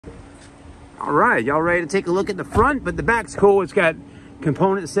All right, y'all ready to take a look at the front? But the back's cool. It's got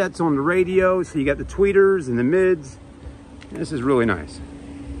component sets on the radio, so you got the tweeters and the mids. This is really nice.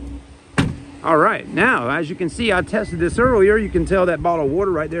 All right, now, as you can see, I tested this earlier. You can tell that bottle of water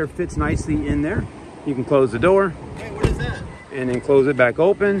right there fits nicely in there. You can close the door. Hey, what is that? And then close it back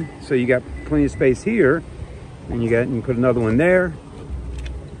open. So you got plenty of space here. And you can put another one there.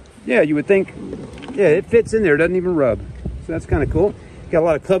 Yeah, you would think, yeah, it fits in there. It doesn't even rub. So that's kind of cool. Got a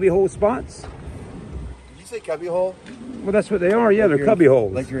lot of cubby hole spots. Did you say cubby hole? Well, that's what they are. Yeah, like they're cubby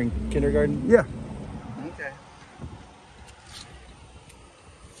holes. Like you're in kindergarten? Yeah. Okay.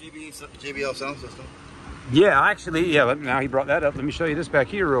 JBL sound system. Yeah, actually, yeah, now he brought that up. Let me show you this back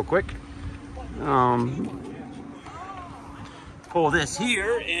here real quick. Pull this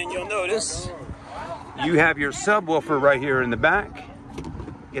here and you'll notice you have your subwoofer right here in the back.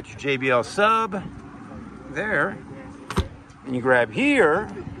 Get your JBL sub there. And you grab here,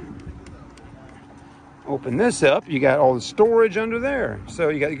 open this up, you got all the storage under there. So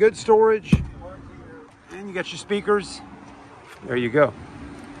you got good storage and you got your speakers. There you go.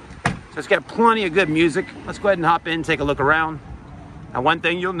 So it's got plenty of good music. Let's go ahead and hop in, take a look around. Now, one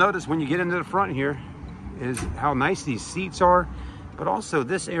thing you'll notice when you get into the front here is how nice these seats are, but also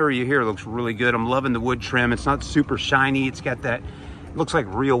this area here looks really good. I'm loving the wood trim. It's not super shiny. It's got that, it looks like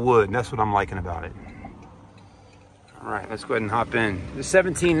real wood, and that's what I'm liking about it. All right, let's go ahead and hop in. The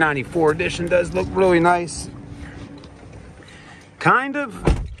 1794 edition does look really nice. Kind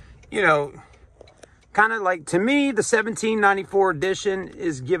of, you know, kind of like, to me, the 1794 edition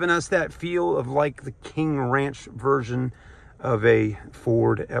is giving us that feel of like the King Ranch version of a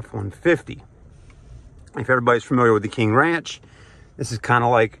Ford F-150. If everybody's familiar with the King Ranch, this is kind of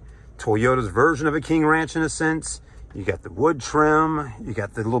like Toyota's version of a King Ranch in a sense. You got the wood trim, you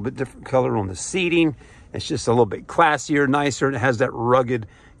got the little bit different color on the seating. It's just a little bit classier, nicer, and it has that rugged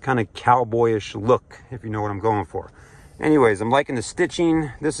kind of cowboyish look, if you know what I'm going for. Anyways, I'm liking the stitching.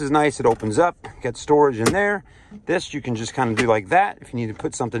 This is nice. It opens up, got storage in there. This you can just kind of do like that if you need to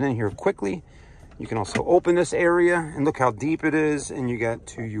put something in here quickly. You can also open this area and look how deep it is. And you got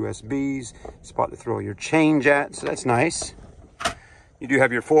 2 USBs, spot to throw your change at, so that's nice. You do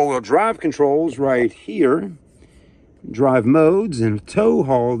have your 4-wheel drive controls right here. Drive modes and tow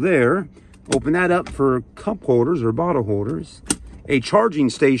haul there. Open that up for cup holders or bottle holders. A charging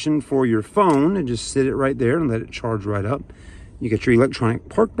station for your phone, and just sit it right there and let it charge right up. You got your electronic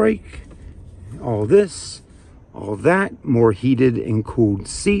park brake, all this, all that, more heated and cooled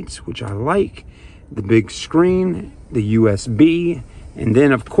seats, which I like. The big screen, the USB, and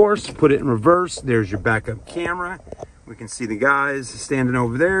then of course, put it in reverse. There's your backup camera. We can see the guys standing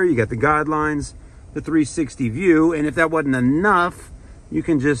over there. You got the guidelines, the 360 view, and if that wasn't enough, you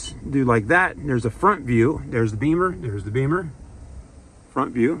can just do like that. There's a front view. There's the beamer. There's the beamer.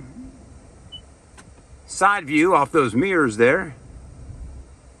 Front view. Side view off those mirrors there.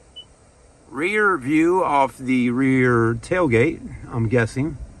 Rear view off the rear tailgate, I'm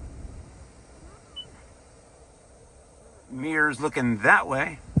guessing. Mirrors looking that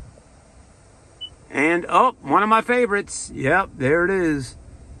way. And, oh, one of my favorites. Yep, there it is.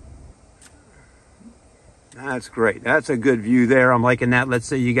 That's great. That's a good view there. I'm liking that. Let's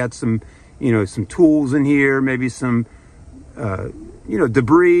say you got some, you know, some tools in here, maybe some, you know,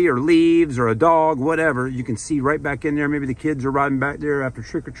 debris or leaves or a dog, whatever. You can see right back in there. Maybe the kids are riding back there after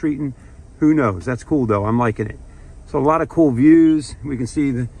trick-or-treating. Who knows? That's cool, though. I'm liking it. So a lot of cool views. We can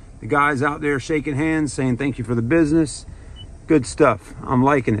see the guys out there shaking hands, saying thank you for the business. Good stuff. I'm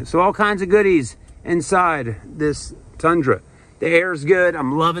liking it. So all kinds of goodies inside this Tundra. The air's good.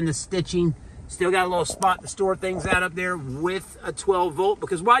 I'm loving the stitching. Still got a little spot to store things out up there with a 12 volt.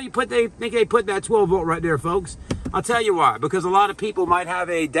 Because why do you think they put that 12 volt right there, folks? I'll tell you why. Because a lot of people might have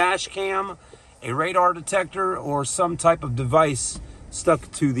a dash cam, a radar detector, or some type of device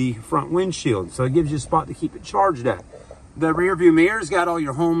stuck to the front windshield. So it gives you a spot to keep it charged at. The rear view mirror's got all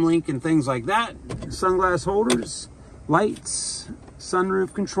your home link and things like that. Sunglass holders, lights,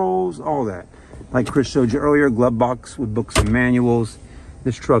 sunroof controls, all that. Like Chris showed you earlier, glove box with books and manuals.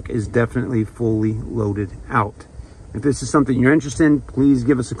 This truck is definitely fully loaded out. If this is something you're interested in, please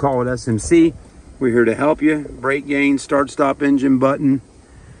give us a call at SMC. We're here to help you. Brake gain, start, stop, engine button.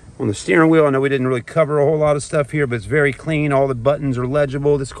 On the steering wheel, I know we didn't really cover a whole lot of stuff here, but it's very clean. All the buttons are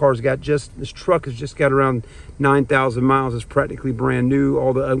legible. This truck has just got around 9,000 miles. It's practically brand new.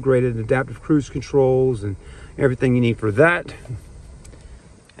 All the upgraded adaptive cruise controls and everything you need for that.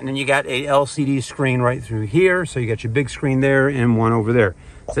 And then you got a LCD screen right through here. So you got your big screen there and one over there.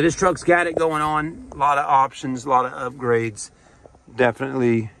 So this truck's got it going on. A lot of options, a lot of upgrades.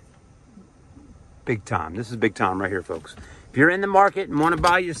 Definitely big time. This is big time right here, folks. If you're in the market and want to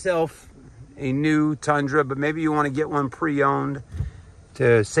buy yourself a new Tundra, but maybe you want to get one pre-owned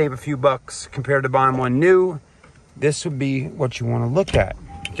to save a few bucks compared to buying one new, this would be what you want to look at,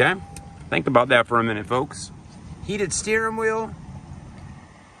 okay? Think about that for a minute, folks. Heated steering wheel,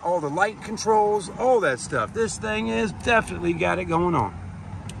 all the light controls, all that stuff. This thing is definitely got it going on.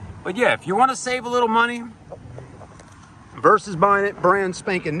 But yeah, if you want to save a little money versus buying it brand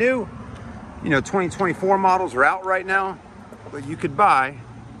spanking new, you know, 2024 models are out right now, but you could buy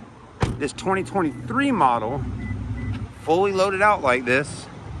this 2023 model fully loaded out like this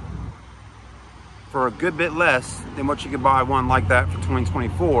for a good bit less than what you could buy one like that for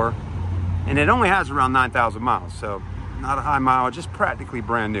 2024. And it only has around 9,000 miles, so not a high mileage, just practically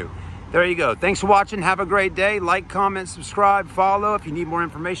brand new. There you go. Thanks for watching. Have a great day. Like, comment, subscribe, follow. If you need more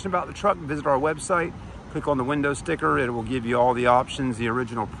information about the truck, visit our website. Click on the window sticker. It will give you all the options. The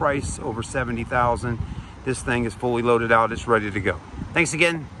original price, over $70,000. This thing is fully loaded out. It's ready to go. Thanks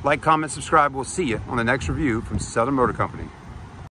again. Like, comment, subscribe. We'll see you on the next review from Southern Motor Company.